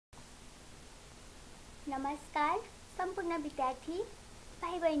नमस्कार सम्पूर्ण विद्यार्थी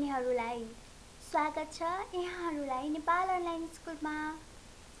भाइ बहिनीहरूलाई स्वागत छ यहाँहरूलाई नेपाल अनलाइन स्कुलमा।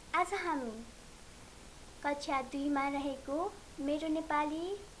 आज हामी कक्षा 2 मा रहेको मेरो नेपाली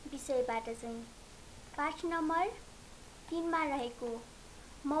विषयबाट चाहिँ पाठ नम्बर 3 मा रहेको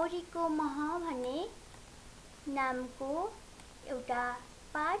मौरीको मह भन्ने नामको एउटा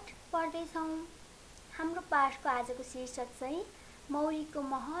पाठ पढ्दै छौं। हाम्रो पाठको आजको शीर्षक चाहिँ मौरीको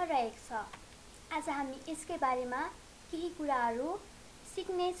मह रहेको छ। आज हामी यसकै बारेमा केही कुराहरू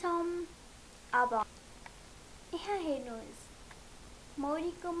सिक्ने छौं। अब यहाँ हेर्नुहोस्,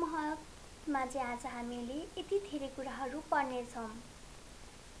 मौरीको महमा चाहिँ आज हामीले यति धेरै कुराहरू पढ्ने छौं।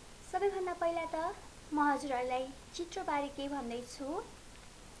 सबैभन्दा पहिला त म हजुरहरूलाई चित्रबारे केही भन्दैछु।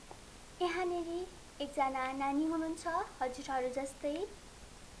 यहाँनेरि एकजना नानी हुनुहुन्छ हजुरहरू जस्तै,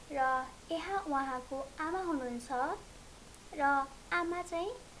 र यहाँ उहाँको आमा हुनुहुन्छ र आमा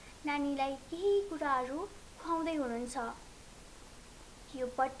चाहिँ नानीलाई केही कुराहरू खुवाउँदै हुनुहुन्छ। यो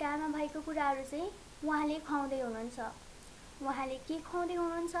बट्टामा भएको कुराहरू चाहिँ उहाँले खुवाउँदै हुनुहुन्छ। उहाँले के खुवाउँदै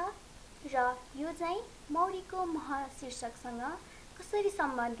हुनुहुन्छ र यो चाहिँ मौरीको मह शीर्षकसँग कसरी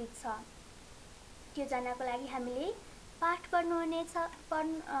सम्बन्धित छ त्यो जान्नको लागि हामीले पाठ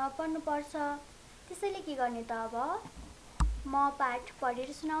पढ्नुपर्छ। त्यसैले के गर्ने त अब म पाठ पढेर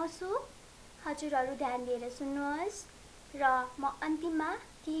सुनाउँछु, हजुरहरू ध्यान दिएर सुन्नुहोस् र म अन्तिममा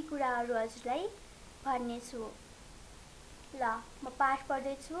केही कुराहरू हजुरलाई भन्नेछु। ल म पाठ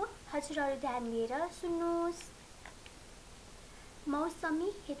पढ्दैछु, हजुरहरू ध्यान दिएर सुन्नुहोस्। मौसमी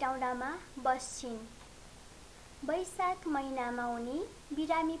हेटौडामा बस्छिन्। वैशाख महिनामा उनी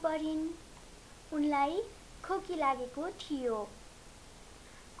बिरामी परिन्। उनलाई खोकी लागेको थियो।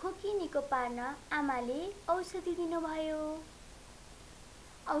 खोकी निको पार्न आमाले औषधि दिनुभयो।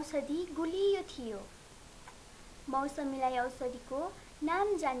 औषधि गुलियो थियो। मौसमीलाई औषधिको नाम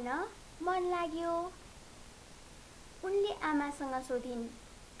जान्न मन लाग्यो। उनले आमासँग सोधिन्,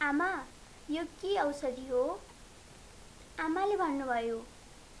 आमा यो के औषधि हो? आमाले भन्नुभयो,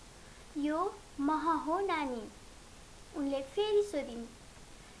 यो मह हो नानी। उनले फेरि सोधिन्,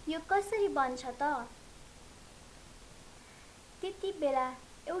 यो कसरी बन्छ त? त्यति बेला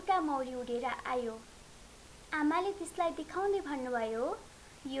एउटा मौरी उडेर आयो। आमाले त्यसलाई देखाउँदै भन्नुभयो,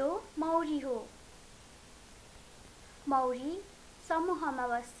 यो मौरी हो। मौरी समूहमा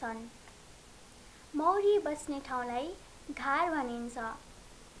बस्छन्। मौरी बस्ने ठाउँलाई घार भनिन्छ।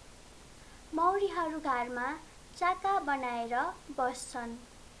 मौरीहरू घारमा चाका बनाएर बस्छन्।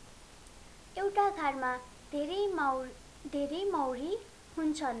 एउटा घारमा धेरै मौरी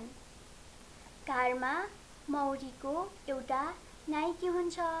हुन्छन्। घारमा मौरीको एउटा नाइकी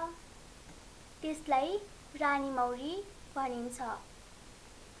हुन्छ। त्यसलाई रानी मौरी भनिन्छ।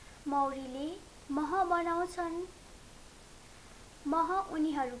 मौरीले मह बनाउँछन्। मह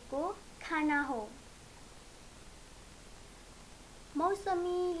उनीहरूको खाना हो।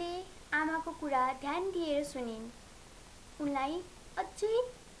 मौसमीले आमाको कुरा ध्यान दिएर सुनिन्। उनलाई अझै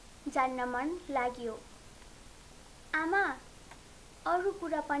जान्न मन लाग्यो। आमा अरू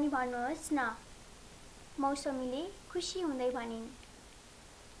कुरा पनि भन्नुहोस् न, मौसमीले खुसी हुँदै भनिन्।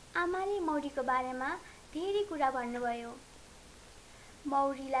 आमाले मौरीको बारेमा धेरै कुरा भन्नुभयो।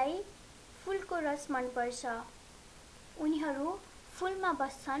 मौरीलाई फुलको रस मनपर्छ। उनीहरू फुलमा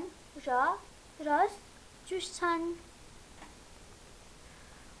बस्छन् र रस चुस्छन्।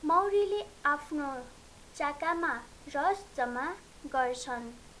 मौरीले आफ्नो चाकामा रस जम्मा गर्छन्।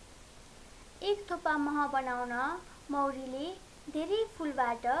 एक थोपा मह बनाउन मौरीले धेरै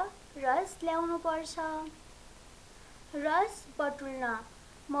फुलबाट रस ल्याउनु पर्छ। रस बटुल्न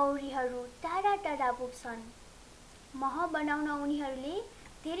मौरीहरू टाढा टाढा पुग्छन्। मह बनाउन उनीहरूले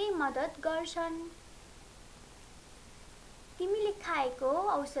धेरै मद्दत गर्छन्। तिमीले खाएको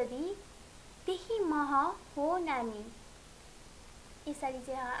औषधि त्यही मह हो नानी। यसरी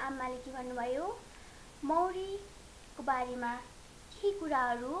चाहिँ आमाले के भन्नुभयो, मौरीको बारेमा केही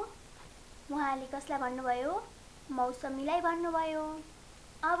कुराहरू उहाँले कसलाई भन्नुभयो, मौसमीलाई भन्नुभयो।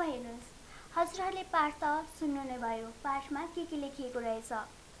 अब हेर्नुहोस्, हजुरहरूले पाठ त सुन्नु नै भयो। पाठमा के लेखिएको रहेछ,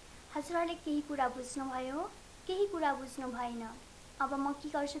 हजुरहरूले केही कुरा बुझ्नुभयो, केही कुरा बुझ्नु भएन। अब म के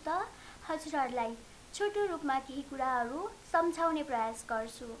गर्छु त हजुरहरूलाई छोटो रूपमा केही कुराहरू सम्झाउने प्रयास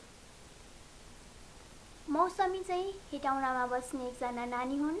गर्छु। मौसमी चाहिँ हेटौडामा बस्ने एकजना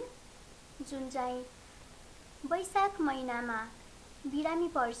नानी हुन्, जुन चाहिँ वैशाख महिनामा बिरामी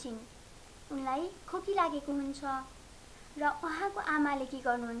पर्छिन्। उनलाई खोकी लागेको हुन्छ र उहाँको आमाले के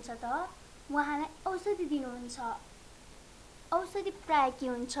गर्नुहुन्छ त उहाँलाई औषधि दिनुहुन्छ। औषधि प्राय के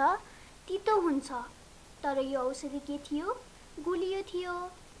हुन्छ, तितो हुन्छ। तर यो औषधि के थियो, गुलियो थियो।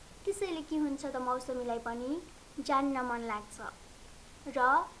 त्यसैले के हुन्छ त मौसमीलाई पनि जान्न मन लाग्छ र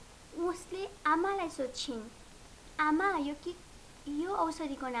उसले आमालाई सोध्छिन्, आमा यो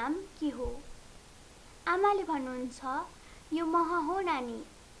औषधिको नाम के हो? आमाले भन्नुहुन्छ, यो मह हो नानी।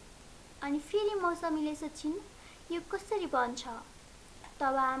 अनि फेरि मौसमीले सोध्छिन्, यो कसरी बन्छ?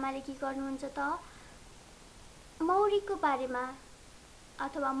 तब आमाले के गर्नुहुन्छ त मौरीको बारेमा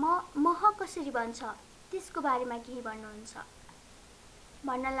अथवा मह कसरी बन्छ त्यसको बारेमा केही भन्नुहुन्छ।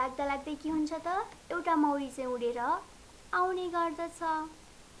 भन्न लाग्दा लाग्दै के हुन्छ त एउटा मौरी चाहिँ उडेर आउने गर्दछ।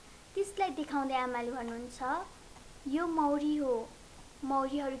 त्यसलाई देखाउँदै आमाले भन्नुहुन्छ, यो मौरी हो।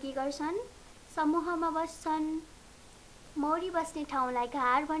 मौरीहरू के गर्छन्? समूहमा बस्छन्। मौरी बस्ने ठाउँलाई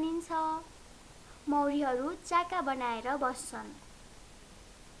घार भनिन्छ। मौरीहरू चाका बनाएर बस्छन्।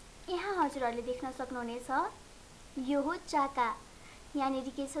 यहाँ हजुरहरूले देख्न सक्नुहुनेछ, यो हो चाका। यहाँनिर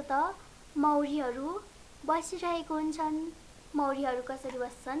के छ त मौरीहरू बसिरहेको हुन्छन्। मौरीहरू कसरी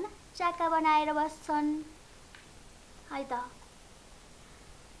बस्छन्? चाका बनाएर बस्छन् है त।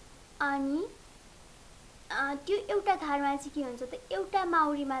 अनि त्यो एउटा घारमा चाहिँ के हुन्छ त एउटा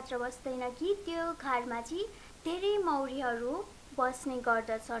मौरी मात्र बस्दैन कि त्यो घारमा चाहिँ धेरै मौरीहरू बस्ने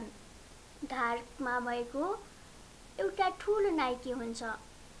गर्दछन्। घारमा भएको एउटा ठुलो नाइके हुन्छ।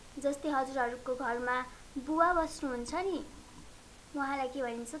 जस्तै हजुरहरूको घरमा बुवा बस्नुहुन्छ नि, उहाँलाई के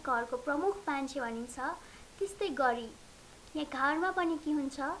भनिन्छ? घरको प्रमुख मान्छे भनिन्छ। त्यस्तै गरी यहाँ घरमा पनि के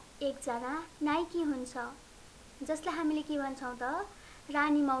हुन्छ? एकजना नाइके हुन्छ, जसलाई हामीले के भन्छौँ त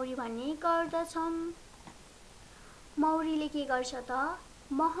रानी मौरी भन्ने गर्दछौँ। मौरीले के गर्छ त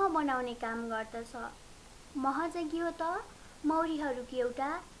मह बनाउने काम गर्दछ। मह चाहिँ के हो त मौरीहरूको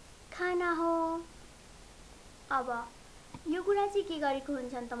एउटा खाना हो। अब यो कुरा चाहिँ के गरेको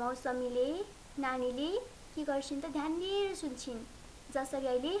हुन्छन् त मौसमीले नानीले के गर्छिन् त ध्यान दिएर सुन्छिन्, जसरी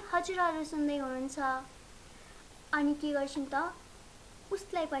अहिले हजुरहरू सुन्दै हुनुहुन्छ। अनि के गर्छिन् त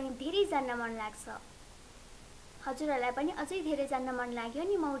उसलाई पनि धेरै जान्न मन लाग्छ। हजुरहरूलाई पनि अझै धेरै जान्न मन लाग्यो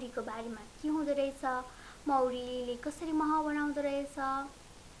नि मौरीको बारेमा, के हुँदो रहेछ, मौरीले कसरी मह बनाउँदो रहेछ।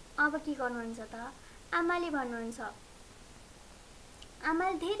 अब के गर्नुहुन्छ त आमाले भन्नुहुन्छ,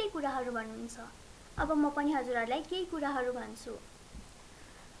 आमाले धेरै कुराहरू भन्नुहुन्छ। अब म पनि हजुरहरूलाई केही कुराहरू भन्छु।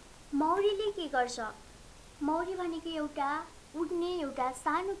 मौरीले के गर्छ? मौरी भनेको एउटा उड्ने एउटा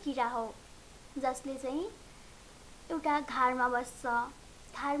सानो किरा हो, जसले चाहिँ एउटा घारमा बस्छ।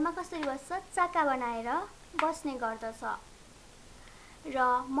 घारमा कसरी बस्छ? चाका बनाएर बस्ने गर्दछ। र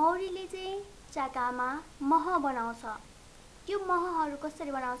मौरीले चाहिँ चाकामा मह बनाउँछ। त्यो महहरू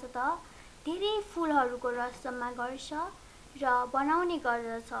कसरी बनाउँछ त धेरै फुलहरूको रस जम्मा गर्छ र बनाउने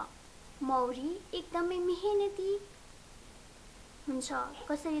गर्दछ। मौरी एकदमै मेहनती हुन्छ।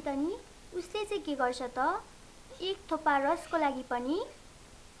 कसरी त नि उसले चाहिँ के गर्छ त एक थोपा रसको लागि पनि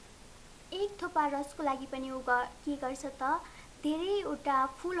उ के गर्छ त धेरैवटा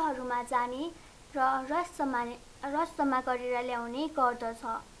फुलहरूमा जाने र रस जम्मा गरेर ल्याउने गर्दछ।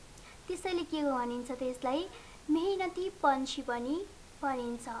 त्यसैले के भनिन्छ त यसलाई मेहनती पन्छी पनि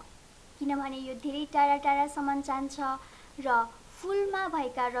भनिन्छ। किनभने यो धेरै टाढा टाढासम्म जान्छ र फुलमा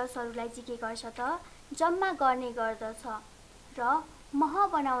भएका रसहरूलाई चाहिँ के गर्छ त जम्मा गर्ने गर्दछ र मह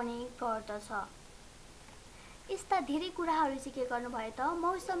बनाउने गर्दछ। यस्ता धेरै कुराहरू चाहिँ के गर्नुभयो त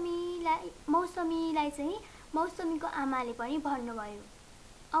मौसमीलाई चाहिँ मौसमीको आमाले पनि भन्नुभयो।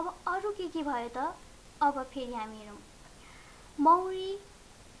 अब अरू के भयो त अब फेरि हामी हेरौँ।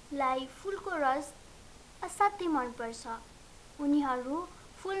 मौरीलाई फुलको रस असाध्यै मनपर्छ। उनीहरू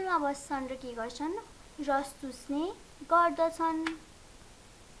फुलमा बस्छन् र के गर्छन्? रस चुस्ने गर्दछन्।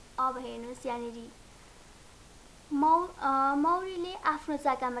 अब हेर्नुहोस् यहाँनिर मौरीले आफ्नो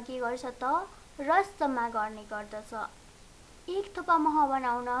चाकामा के गर्छ त रस जम्मा गर्ने गर्दछ। एक थोपा मह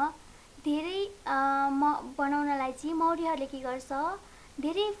बनाउनलाई चाहिँ मौरीहरूले के गर्छ?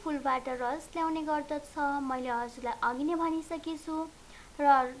 धेरै फुलबाट रस ल्याउने गर्दछ। मैले हजुरलाई अघि नै भनिसकेछु। र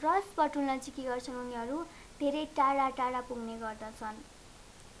रस बटुल्न चाहिँ के गर्छन् उनीहरू? धेरै टाढा टाढा पुग्ने गर्दछन्।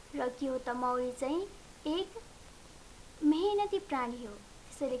 र के हो त मौरी चाहिँ एक मेहनती प्राणी हो।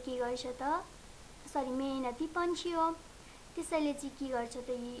 त्यसैले के गर्छ त मेहनती पन्छी हो। त्यसैले चाहिँ के गर्छ त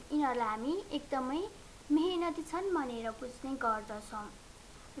यिनीहरूलाई हामी एकदमै मेहनती छन् भनेर बुझ्ने गर्दछौँ।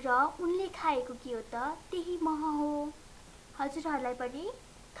 र उनले खाएको के हो त त्यही मह हो। हजुरहरूलाई पनि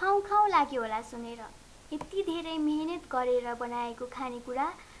खाउँ लाग्यो होला सुनेर। यति धेरै मेहनत गरेर बनाएको खानेकुरा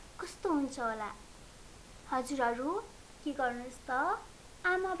कस्तो हुन्छ होला? हजुरहरू के गर्नुहोस् त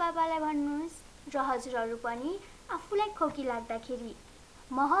आमा बाबालाई भन्नुहोस्। र हजुरहरू पनि आफूलाई खोकी लाग्दाखेरि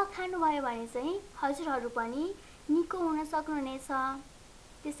मह खानुभयो भने चाहिँ हजुरहरू पनि निको हुन सक्नुहुनेछ।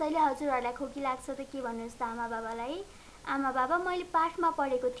 त्यसैले हजुरहरूलाई खोकी लाग्छ त के भन्नुहोस् त आमा बाबालाई, आमा बाबा मैले पाठमा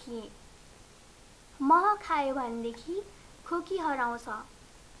पढेको थिएँ मह खायो भनेदेखि खोकी हराउँछ,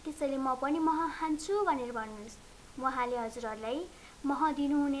 त्यसैले म पनि मह खान्छु भनेर भन्नुहोस्। उहाँले हजुरहरूलाई मह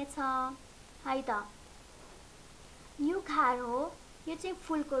दिनुहुनेछ है त। यो घार हो, यो चाहिँ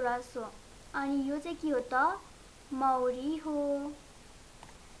फुलको रस हो अनि यो चाहिँ के हो त मौरी हो।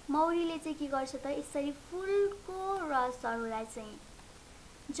 मौरीले चाहिँ के गर्छ त यसरी फुलको रसहरूलाई चाहिँ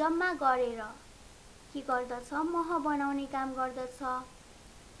जम्मा गरेर के गर्दछ मह बनाउने काम गर्दछ।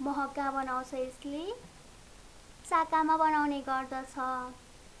 मह कहाँ बनाउँछ यसले चाकामा बनाउने गर्दछ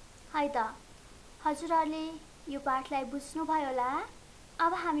है त। हजुरहरूले यो पाठलाई बुझ्नुभयो होला।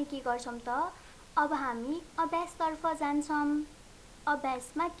 अब हामी के गर्छौं त अब हामी अभ्यासतर्फ जान्छौं।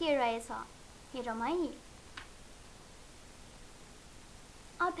 अभ्यासमा के रहेछ हेरौँ है।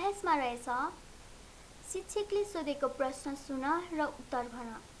 अभ्यासमा रहेछ शिक्षकले सोधेको प्रश्न सुन र उत्तर भन।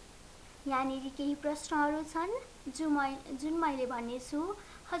 यहाँनिर केही प्रश्नहरू छन् जुन मैले भन्नेछु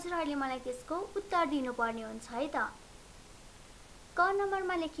हजुरहरूले मलाई त्यसको उत्तर दिनुपर्ने हुन्छ है त। क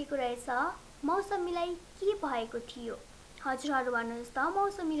नम्बरमा लेखेको रहेछ मौसमीलाई के भएको थियो। हजुरहरू भन्नुहोस् त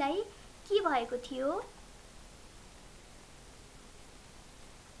मौसमीलाई के भएको थियो।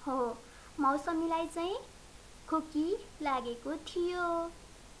 हो, मौसमीलाई चाहिँ खोकी लागेको थियो।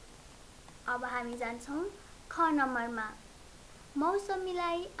 अब हामी जान्छौं ख नम्बरमा।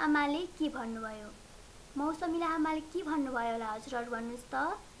 मौसमीलाई आमाले के भन्नुभयो। मौसमीलाई आमाले के भन्नुभयो होला हजुरहरू भन्नुहोस् त।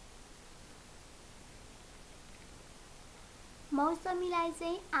 मौसमीलाई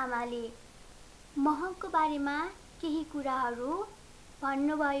चाहिँ आमाले महको बारेमा केही कुराहरू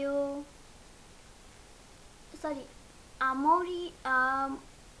भन्नुभयो। सरी मौरी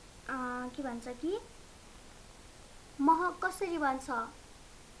के भन्छ कि मह कसरी बन्छ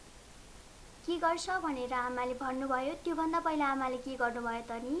के गर्छ भनेर आमाले भन्नुभयो। त्यो भन्दा पहिला आमाले के गर्नुभयो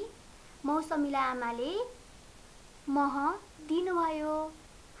त नि मौसमीलाई आमाले मह दिनुभयो।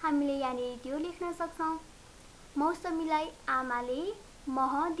 हामीले यहाँनिर त्यो लेख्न सक्छौं। मौसमीलाई आमाले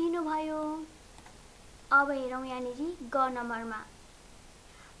मह दिनुभयो। अब हेरौँ यहाँनिर ग नम्बरमा।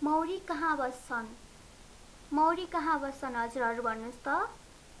 मौरी कहाँ बस्छन्। मौरी कहाँ बस्छन् हजुरहरू भन्नुहोस् त।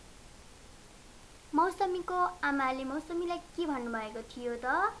 मौसमीको आमाले मौसमीलाई के भन्नुभएको थियो त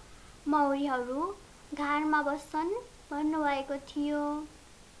मौरीहरू घारमा बस्छन् भन्नुभएको थियो।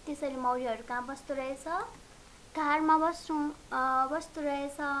 त्यसैले मौरीहरू कहाँ बस्दो रहेछ घारमा बस्दो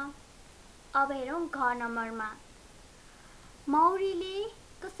रहेछ। अब हेरौँ घ नम्बरमा। मौरीले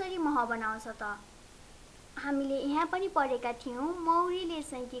कसरी मह बनाउँछ त। हामीले यहाँ पनि पढेका थियौं मौरीले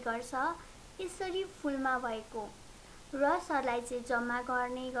चाहिँ के गर्छ यसरी फूलमा भएको रसहरूलाई चाहिँ जम्मा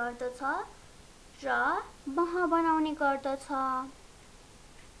गर्ने गर्दछ र मह बनाउने गर्दछ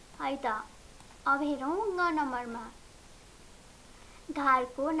है त। अब हेरौँ ग नम्बरमा।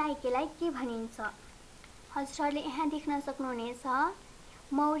 घारको नाइकेलाई के भनिन्छ। हजुरहरूले यहाँ देख्न सक्नुहुनेछ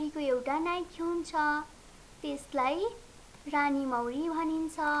मौरीको एउटा नाइके हुन्छ त्यसलाई रानी मौरी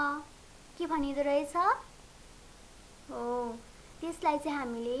भनिन्छ। के भनिदो रहेछ हो त्यसलाई चाहिँ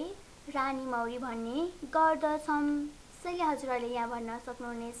हामीले रानी मौरी भन्ने गर्दछौं। त्यसैले हजुरहरूले यहाँ भन्न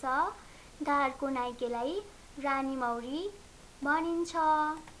सक्नुहुनेछ घारको नाइकेलाई रानी मौरी भनिन्छ।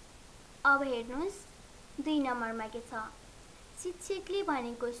 अब हेर्नुस् 2 नम्बरमा के छ। शिक्षकले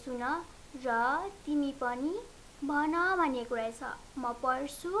भनेको सुन र तिमी पनि भन भनेको रहेछ। म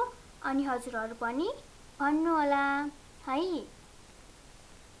पढ्छु अनि हजुरहरू पनि भन्नु होला है।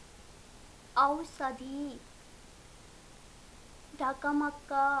 औषधि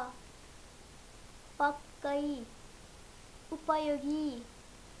ढकमक्क पक्कै उपयोगी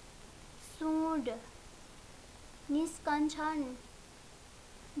सुँड निस्कन्छन्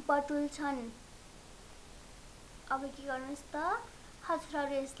बटुल्छन्। अब के गर्नुस् त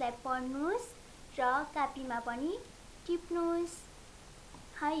हजुरहरू यसलाई पढ्नुस् र कापीमा पनि टिप्नुस्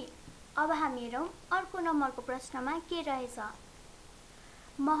है। अब हामी हेरौँ अर्को नम्बरको प्रश्नमा के रहेछ।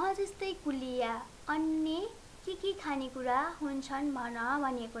 मह जस्तै गुलिया अन्य के खानेकुरा हुन्छन् भन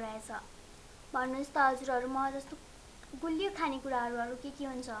भनिएको रहेछ। भन्नुस् त हजुरहरू मह जस्तो गुलियो खानेकुराहरू के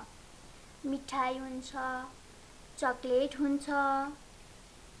हुन्छ। मिठाई हुन्छ, चकलेट हुन्छ,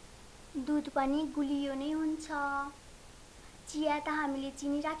 दूध पनि गुलियो नै हुन्छ, चिया त हामीले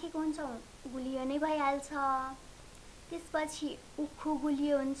चिनी राखेको हुन्छौं गुलियो नै भइहाल्छ। त्यसपछि उखु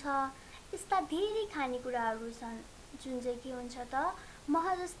गुलियो हुन्छ। यस्ता धेरै खानेकुराहरू छन् जुन चाहिँ के हुन्छ त मह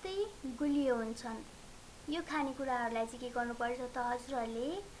जस्तै गुलियो हुन्छन्। यो खानेकुराहरूलाई चाहिँ के गर्नुपर्छ त हजुरहरूले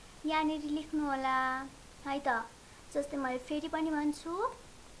यहाँनिर लेख्नु होला है त। जस्तै मैले फेरि पनि भन्छु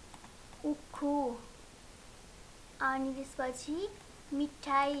उखु अनि त्यसपछि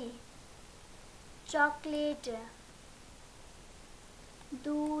मिठाई चकलेट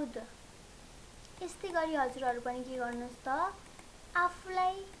दूध। यस्तै गरी हजुरहरू पनि के गर्नुस् त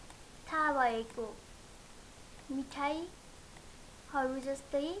आफूलाई थाहा भएको मिठाईहरू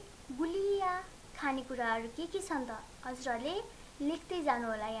जस्तै गुलिया खानेकुराहरू के छन् त हजुरहरूले लेख्दै जानु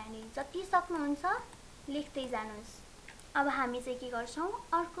होला। यहाँनिर जति सक्नुहुन्छ लेख्दै जानुहोस्। अब हामी चाहिँ के गर्छौं,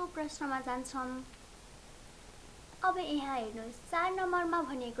 अर्को प्रश्नमा जान्छौं। अब यहाँ हेर्नुहोस् 4 नम्बरमा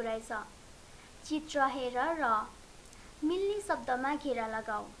भनेको रहेछ चित्र हेर र मिल्ने शब्दमा घेरा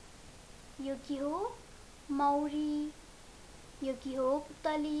लगाऊ। यो के हो, मौरी, यो के हो,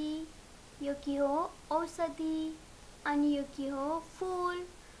 पुतली, यो के हो, औषधि, अनि यो के हो, फूल।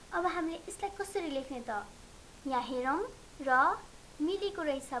 अब हामीले यसलाई कसरी लेख्ने त? यहाँ हेरौं र मिलेको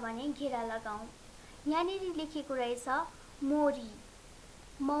रहेछ भने घेरा लगाऊ। यहाँनिर लेखेको रहेछ मोरी,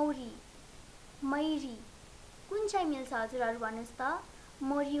 मौरी, मैरी। कुन चाहिँ मिल्छ हजुरहरु भन्नुस् त?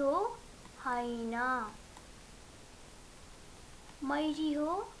 मोरी हो? हैन। मैरी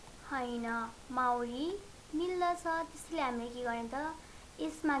हो? हैन। मौरी मिल्दछ। त्यसैले हामीले के गर्ने त?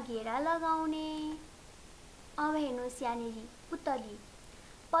 यसमा घेरा लगाउने। अब हेर्नुस् यहाँनिर पुतली,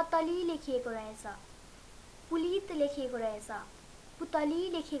 पतली लेखिएको रहेछ, पुलित लेखिएको रहेछ, पुतली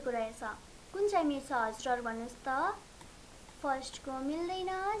लेखिएको रहेछ। कुन चाहिँ मिल्छ हजुरहरु भन्नुस् त? फर्स्टको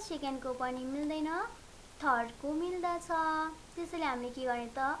मिल्दैन, सेकेन्डको पनि मिल्दैन, थर्डको मिल्दछ। त्यसैले हामीले के गर्ने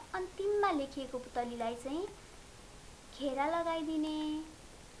त? अन्तिममा लेखिएको पुतलीलाई चाहिँ घेरा लगाइदिने।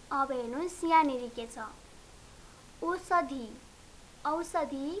 अब हेर्नुस् यहाँनिर के छ? औषधि,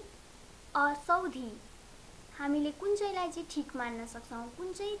 औषधि, औषधि। हामीले कुन चाहिँलाई चाहिँ ठीक मान्न सक्छौं?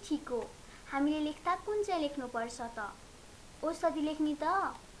 कुन चाहिँ ठीक हो? हामीले लेख्दा कुन चाहिँ लेख्नु पर्छ त? औषधि लेख्नी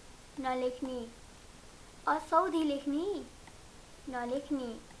त? नलेख्नी। औषधि लेख्नी? नलेख्नी।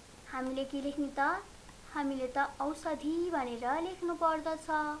 हामीले के लेख्नी त? हामीले त औषधि भनेर लेख्नु पर्दछ।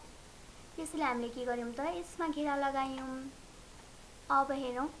 त्यसैले हामीले के गर्यौं त? यसमा घेरा लगायौं। अब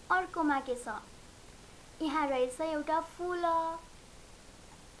हेरौं अर्कोमा के छ? यहाँ रहेछ एउटा फूल।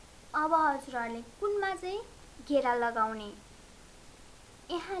 अब हजुरहरुले कुनमा चाहिँ घेरा लगाउने?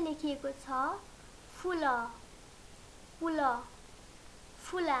 यहाँ लेखिएको छ फूल, फूल,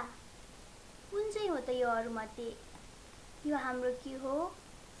 फूला। कुन चाहिँ हो त यो अरु मध्ये? यो हाम्रो के हो?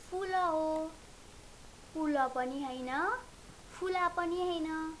 फूल हो। फूल पनि हैन, फूला पनि हैन।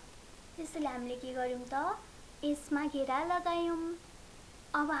 त्यसैले हामीले के गर्यौं त? यसमा घेरा लगायौं।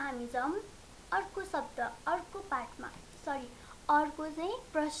 अब हामी जाउँ अर्को शब्द, अर्को पाठमा, सरी अर्को चाहिँ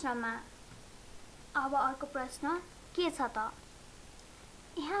प्रश्नमा। अब अर्को प्रश्न के छ त?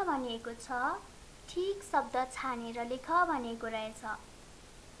 यहाँ भनेको छ ठीक शब्द छानेर लेख भनेको रहेछ।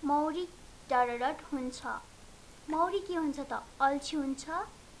 मौरी डरडट हुन्छ। मौरी के हुन्छ त? अल्छी हुन्छ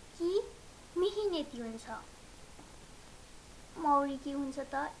कि मिहिनेती हुन्छ? मौरी के हुन्छ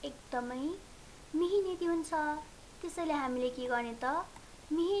त? एकदमै मिहिनेती हुन्छ। त्यसैले हामीले के गर्ने त?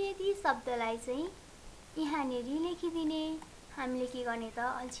 मिहिनेती शब्दलाई चाहिँ यहाँनिर लेखिदिने। हामीले के गर्ने त?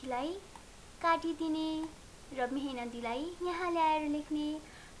 अल्छीलाई काटिदिने र मेहनतीलाई यहाँ ल्याएर लेख्ने।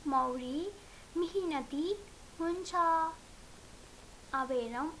 मौरी मिहिनेती हुन्छ। अब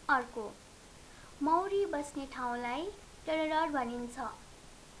हेरौं अर्को। मौरी बस्ने ठाउँलाई डरडर भनिन्छ,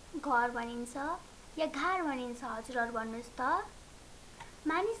 घर भनिन्छ या घार भनिन्छ? हजुरहरु भन्नुस् त?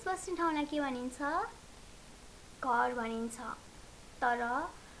 मानिस बस्ने ठाउँलाई के भनिन्छ? घर भनिन्छ। तर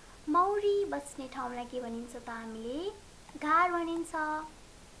मौरी बस्ने ठाउँलाई के भनिन्छ त? हामीले घार भनिन्छ।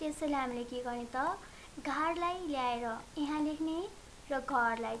 त्यसैले हामीले के गर्ने त? घारलाई ल्याएर यहाँ लेख्ने र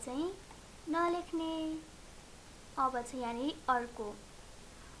घरलाई चाहिँ नलेख्ने। अब चाहिँ यहाँनिर अर्को।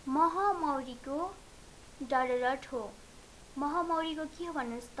 मह मौरीको डरडट हो। मह मौरीको के हो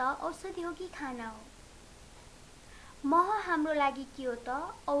भन्नुस् त? औषधि हो कि खाना हो? मह हाम्रो लागि के हो त?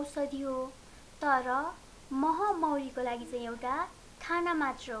 औषधि हो। तर मह मौरीको लागि चाहिँ एउटा खाना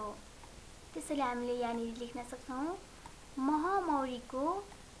मात्र हो। त्यसैले हामीले यहाँनिर लेख्न सक्छौं मह मौरीको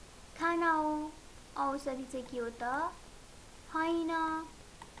खाना हो। औषधि चाहिँ के हो त? हैन।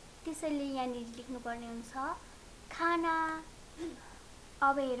 त्यसैले यहाँनिर लेख्नुपर्ने हुन्छ खाना।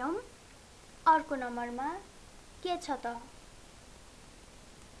 अब हेरौं अर्को नम्बरमा के छ त?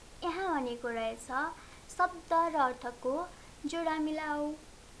 यहाँ भनेको रहेछ शब्द र अर्थको जोडा मिलाऊ।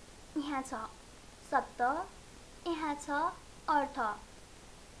 यहाँ छ शब्द, यहाँ छ अर्थ।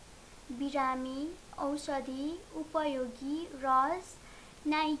 बिरामी, औषधि, उपयोगी, रस,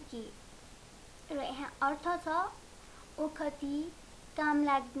 नाइके। र यहाँ अर्थ छ ओखती, काम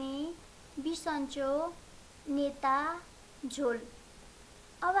लाग्ने, बिसन्चो, नेता, झोल।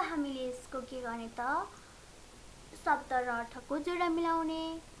 अब हामीले यसको के गर्ने त? शब्द र अर्थको जोडा मिलाउने।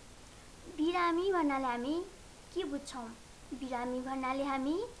 बिरामी भन्नाले हामी के बुझ्छौं? बिरामी भन्नाले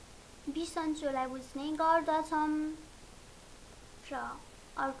हामी बिसन्चोलाई बुझ्ने गर्दछौं। र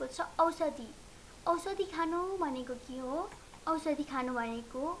अर्को छ औषधि। औषधि खानु भनेको के हो? औषधि खानु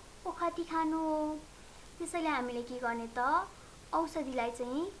भनेको ओखती खानु हो। त्यसैले हामीले के गर्ने त? औषधिलाई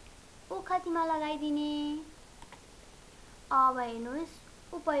चाहिँ ओखतीमा लगाइदिने। अब हेर्नुस्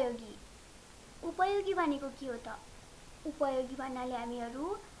उपयोगी। उपयोगी भनेको के हो त? उपयोगी भन्नाले हामीहरू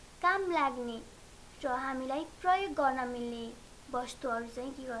काम लाग्ने र हामीलाई प्रयोग गर्न मिल्ने वस्तुहरू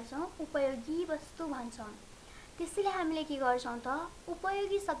चाहिँ के गर्छौं? उपयोगी वस्तु भन्छौं। त्यसैले हामीले के गर्छौं त?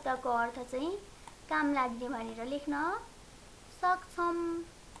 उपयोगी शब्दको अर्थ चाहिँ काम लाग्ने भनेर लेख्न सक्छौं।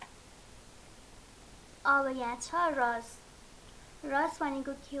 अब यहाँ छ रस। रस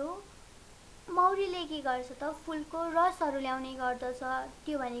भनेको के हो? मौरीले के गर्छ त? फूलको रसहरू ल्याउने गर्दछ।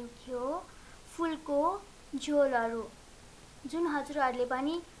 त्यो भनेको के हो? फूलको झोलहरू। जुन हजुरहरूले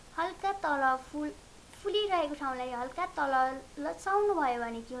पनि हल्का तल फुलिरहेको ठाउँलाई हल्का तल लचाउनु भयो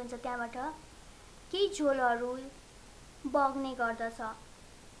भने के हुन्छ? त्यहाँबाट केही झोलहरू बग्ने गर्दछ।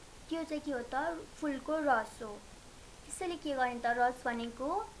 त्यो चाहिँ के हो त? फूलको रस हो। त्यसैले के गर्ने त? रस भनेको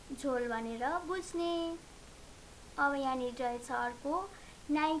झोल भनेर बुझ्ने। अब यहाँनिर रहेछ अर्को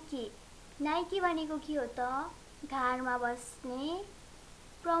नाइके। नाइके भनेको के हो त? घारमा बस्ने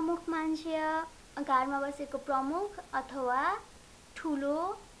प्रमुख मान्छे, घारमा बसेको प्रमुख अथवा ठुलो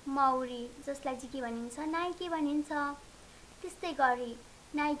मौरी जसलाई चाहिँ के भनिन्छ? नाइके भनिन्छ। त्यस्तै गरी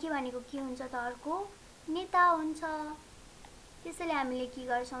नाइके भनेको के हुन्छ त? अर्को नेता हुन्छ। त्यसैले हामीले के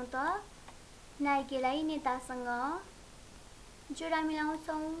गर्छौं त? नाइकेलाई नेतासँग जोडा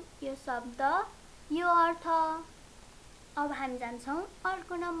मिलाउँछौं। यो शब्द, यो अर्थ। अब हामी जान्छौं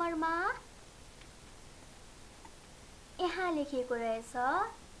अर्को नम्बरमा। यहाँ लेखेको रहेछ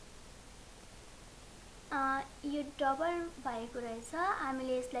यो डबल भएको रहेछ।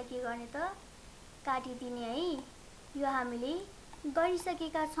 हामीले यसलाई के गर्ने त? काटिदिने है। यो हामीले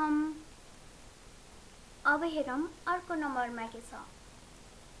गरिसकेका छौं। अब हेरौं अर्को नम्बरमा के छ?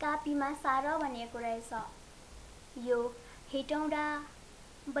 कापीमा सार भनेको रहेछ। यो हेटौँडा,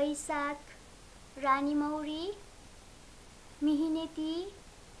 बैशाख, रानी मौरी, मिहिनेती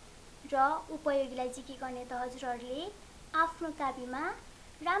र उपयोगीलाई चाहिँ के गर्ने त? हजुरहरूले आफ्नो कापीमा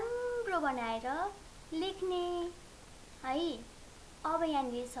राम्रो बनाएर लेख्ने है। अब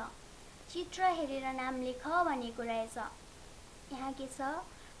यहाँनिर छ चित्र हेरेर नाम लेख भनेको रहेछ। यहाँ के छ?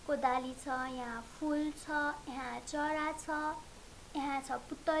 कोदाली छ, यहाँ फूल छ, यहाँ चरा छ, यहाँ छ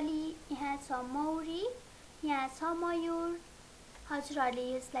पुतली, यहाँ छ मौरी, यहाँ छ मयूर। हजुरहरूले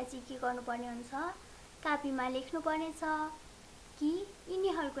यसलाई चाहिँ के गर्नुपर्ने हुन्छ? कापीमा लेख्नुपर्ने छ कि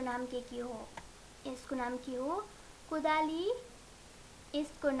यिनीहरूको नाम के हो? यसको नाम के हो? कोदाली।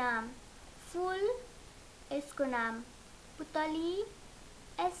 यसको नाम फूल। यसको नाम पुतली।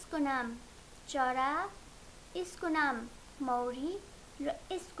 यसको नाम चरा। यसको नाम मौरी र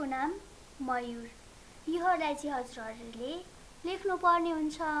यसको नाम मयूर। योहरूलाई चाहिँ हजुरहरूले लेख्नुपर्ने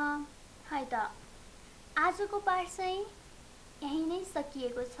हुन्छ है त। आजको पाठ चाहिँ यही नै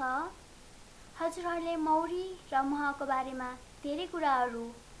सकिएको छ। हजुरहरूले मौरी र महको बारेमा धेरै कुराहरू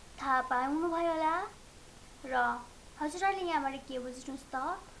थाहा पाउनुभयो होला र हजुरहरूले यहाँबाट के बुझ्नुस् त?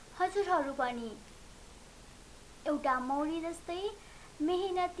 हजुरहरू पनि एउटा मौरी जस्तै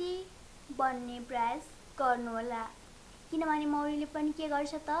मेहनती बन्ने प्रयास गर्नुहोला। किनभने मौरीले पनि के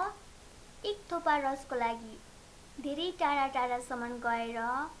गर्छ त? एक थोपा रसको लागि धेरै टाढा टाढासम्म गएर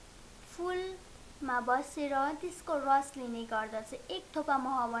फूलमा बसेर त्यसको रस लिने गर्दछ, एक थोपा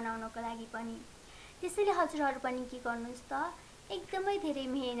मह बनाउनको लागि पनि। त्यसैले हजुरहरू पनि के गर्नुस् त? एकदमै धेरै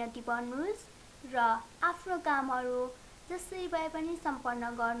मेहनती बन्नुस् र आफ्नो कामहरू जसरी भए पनि सम्पन्न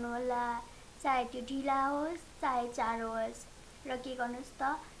गर्नुहोला। चाहे त्यो ढिला होस् चाहे चाँडो होस् र के गर्नुस्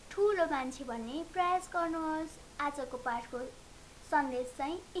त? ठुलो मान्छे बन्ने प्रयास गर्नुहोस्। आजको पाठको सन्देश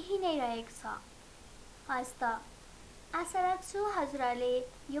चाहिँ यही नै रहेको छ। हस् त, आशा राख्छु हजुरहरूले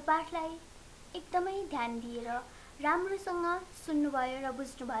यो पाठलाई एकदमै ध्यान दिएर राम्रोसँग सुन्नुभयो र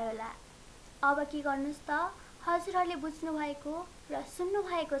बुझ्नुभयो होला। अब के गर्नुस् त? हजुरहरूले बुझ्नुभएको र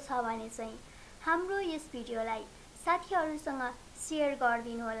सुन्नुभएको छ भने चाहिँ हाम्रो यस भिडियोलाई साथीहरूसँग सेयर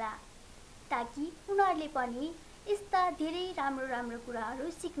गरिदिनु होला, ताकि उनीहरूले पनि यस्ता धेरै राम्रो कुराहरू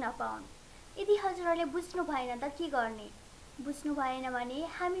सिक्न पाउन्। यदि हजुरहरूले बुझ्नु भएन त के गर्ने? बुझ्नु भएन भने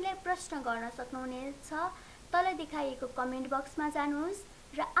हामीलाई प्रश्न गर्न सक्नुहुनेछ। तल देखाइएको कमेन्ट बक्समा जानुहोस्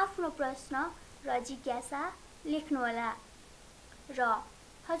र आफ्नो प्रश्न र जिज्ञासा लेख्नुहोला। र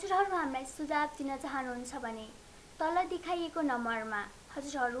हजुरहरू हामीलाई सुझाव दिन चाहनुहुन्छ भने तल देखाइएको नम्बरमा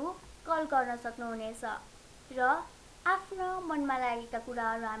हजुरहरू कल गर्न सक्नुहुनेछ र आफ्नो मनमा लागेका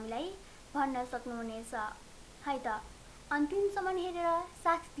कुराहरू हामीलाई भन्न सक्नुहुनेछ है त। अन्तिमसम्म हेरेर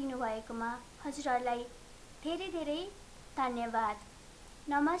साथ दिनुभएकोमा हजुरहरूलाई धेरै धेरै धन्यवाद।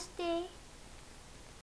 नमस्ते।